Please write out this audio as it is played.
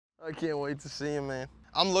I can't wait to see him, man.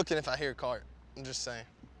 I'm looking if I hear a cart. I'm just saying.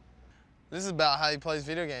 This is about how he plays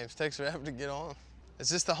video games. Takes forever to get on. Is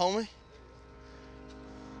this the homie?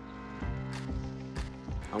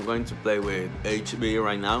 I'm going to play with HB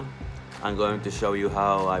right now. I'm going to show you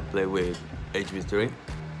how I play with HB3.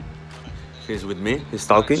 He's with me, he's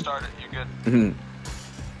talking. Start it, you're good.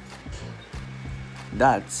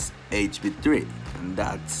 That's HB3, and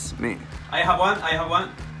that's me. I have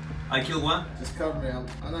one. I killed one. Just cover me, I'm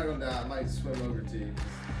not gonna die, I might swim over to you.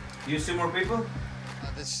 You see more people?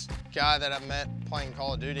 This guy that I met playing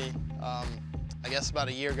Call of Duty, I guess about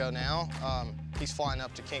a year ago now, he's flying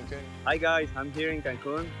up to Cancun. Hi guys, I'm here in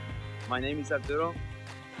Cancun. My name is Arturo.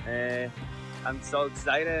 I'm so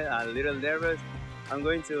excited, a little nervous. I'm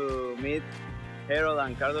going to meet Harold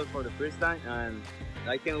and Carlos for the first time, and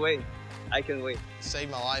I can't wait. I can't wait.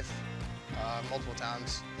 Saved my life multiple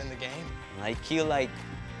times in the game. I killed like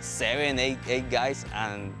 7, 8 guys,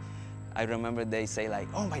 and I remember they say like,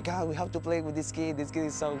 oh my God, we have to play with this kid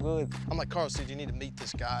is so good. I'm like, Carlos, dude, you need to meet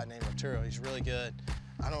this guy named Arturo. He's really good.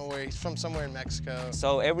 I don't know where he's from, somewhere in Mexico.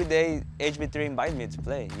 So every day, HB3 invited me to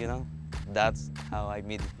play, you know? That's how I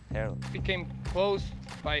meet Harold. Became close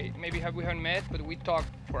by, maybe we haven't met, but we talk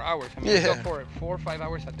for hours. I mean, yeah. We talk for 4 or 5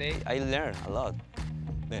 hours a day. I learned a lot,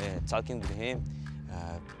 talking with him,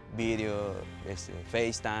 video,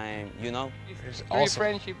 FaceTime, you know? It's awesome.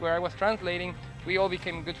 Friendship where I was translating. We all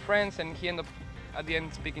became good friends, and he ended up at the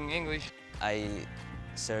end speaking English. I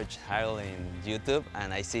searched Harold in YouTube,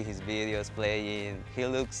 and I see his videos playing. He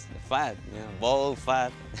looks fat, you know, bald,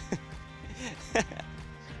 fat.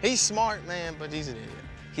 He's smart, man, but he's an idiot.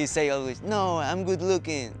 He say always, no, I'm good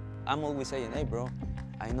looking. I'm always saying, hey, bro,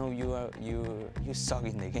 I know you suck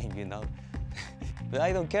in the game, you know? But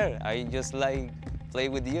I don't care. I just like play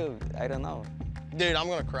with you. I don't know. Dude, I'm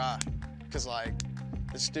gonna cry, because like,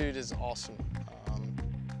 this dude is awesome.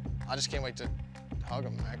 I just can't wait to hug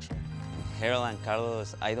him, actually. Harold and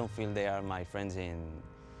Carlos, I don't feel they are my friends in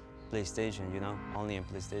PlayStation, you know, only in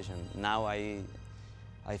PlayStation. Now I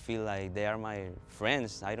feel like they are my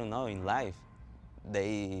friends, I don't know, in life.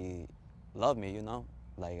 They love me, you know,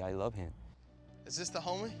 like I love him. Is this the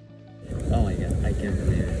homie? Oh my God, I can't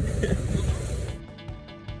believe it.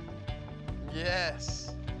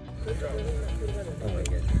 Yes. Oh my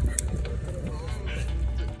God.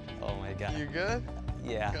 Oh my God. You good?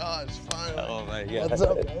 Yeah. Gosh, finally. Oh my God. What's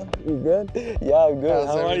up, man? You good? Yeah, I'm good. How's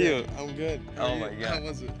How are everything? you? I'm good. Oh my God. How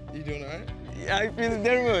was it? You doing all right? Yeah, I feel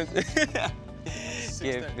nervous.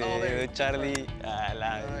 There. Charlie.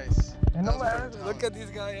 Nice. No, man, look at this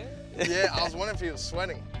guy, eh? Yeah, I was wondering if he was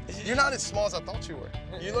sweating. You're not as small as I thought you were.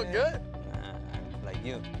 You look good. Like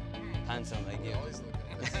you. Handsome like you. Always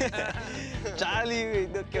looking at Charlie,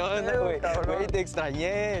 güey, ¿qué onda, güey? Güey, te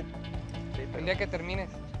extrañé. El día que termines.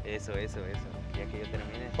 Eso. Ya que yo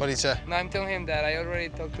termine. What did he say? No, I'm telling him that I already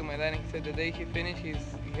talked to my dad, and he said the day he finishes,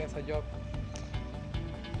 he has a job.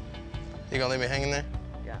 You gonna leave me hanging there?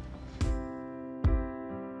 Yeah.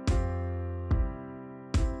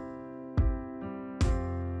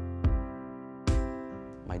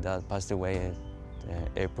 My dad passed away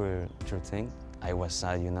April 13th. I was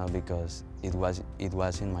sad, you know, because it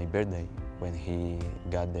was in my birthday when he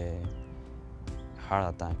got the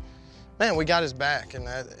heart attack. Man, we got his back, and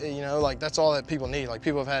that, you know, like that's all that people need. Like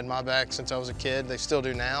people have had my back since I was a kid. They still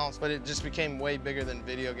do now, but it just became way bigger than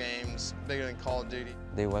video games, bigger than Call of Duty.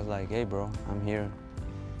 They was like, hey, bro, I'm here.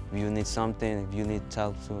 If you need something, if you need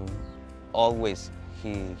help to, always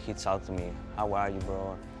he talked to me. How are you,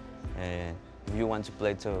 bro? If you want to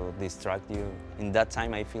play to distract you. In that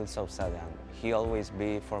time, I feel so sad, and he always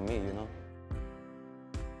be for me, you know.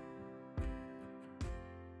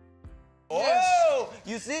 Oh,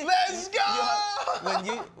 you see? Let's go!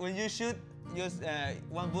 When you shoot just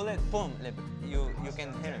one bullet, boom, you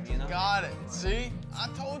can hear him, you know. Got it. See? I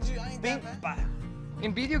told you I ain't that bad.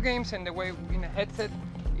 In video games and the way in a headset,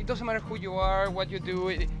 it doesn't matter who you are, what you do.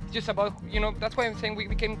 It's just about, you know, that's why I'm saying we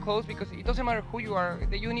became close, because it doesn't matter who you are.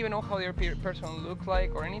 You don't even know how their person looks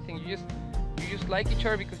like or anything. You just like each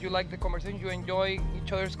other because you like the conversation. You enjoy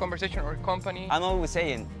each other's conversation or company. I'm always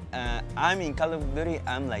saying, I'm in Call of Duty,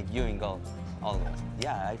 I'm like you in golf. Always.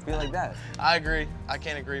 Yeah, I feel like that. I agree. I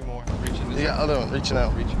can't agree more. Reaching Yeah, other one, reaching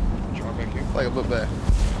out. Reach. Draw back here. Like a book bag.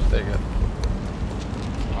 There you go.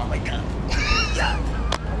 Oh my God. Yeah.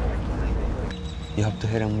 You have to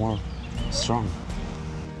hit him more strong.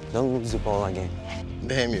 Don't lose the ball again.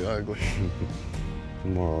 Damn you, ugly.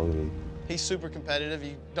 More ugly. He's super competitive.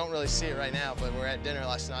 You don't really see it right now, but we're at dinner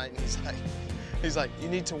last night, and he's like, you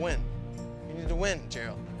need to win. You need to win,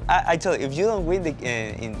 Gerald. I told you, if you don't win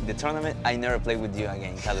in the tournament, I never play with you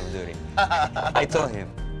again in Call of Duty. I told him.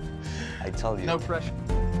 I told you. No pressure.